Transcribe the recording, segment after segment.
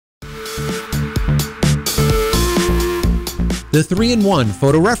The 3-in-1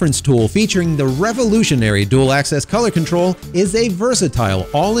 photo reference tool featuring the revolutionary dual access color control is a versatile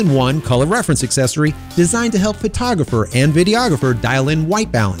all-in-one color reference accessory designed to help photographer and videographer dial in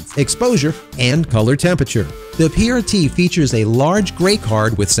white balance, exposure, and color temperature. The PRT features a large gray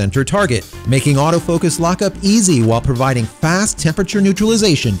card with center target, making autofocus lockup easy while providing fast temperature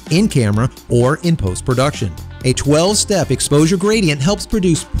neutralization in camera or in post-production. A 12-step exposure gradient helps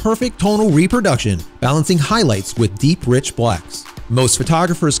produce perfect tonal reproduction, balancing highlights with deep, rich blacks. Most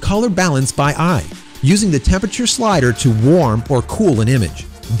photographers color balance by eye, using the temperature slider to warm or cool an image.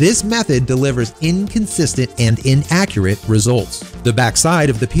 This method delivers inconsistent and inaccurate results. The backside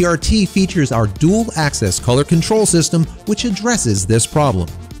of the PRT features our dual-access color control system, which addresses this problem.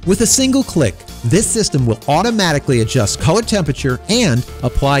 With a single click, this system will automatically adjust color temperature and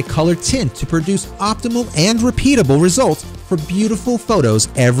apply color tint to produce optimal and repeatable results for beautiful photos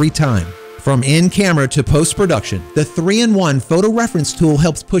every time. From in-camera to post-production, the 3-in-1 photo reference tool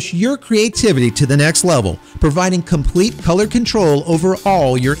helps push your creativity to the next level, providing complete color control over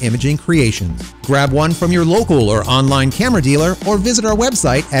all your imaging creations. Grab one from your local or online camera dealer or visit our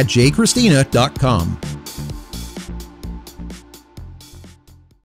website at jchristina.com.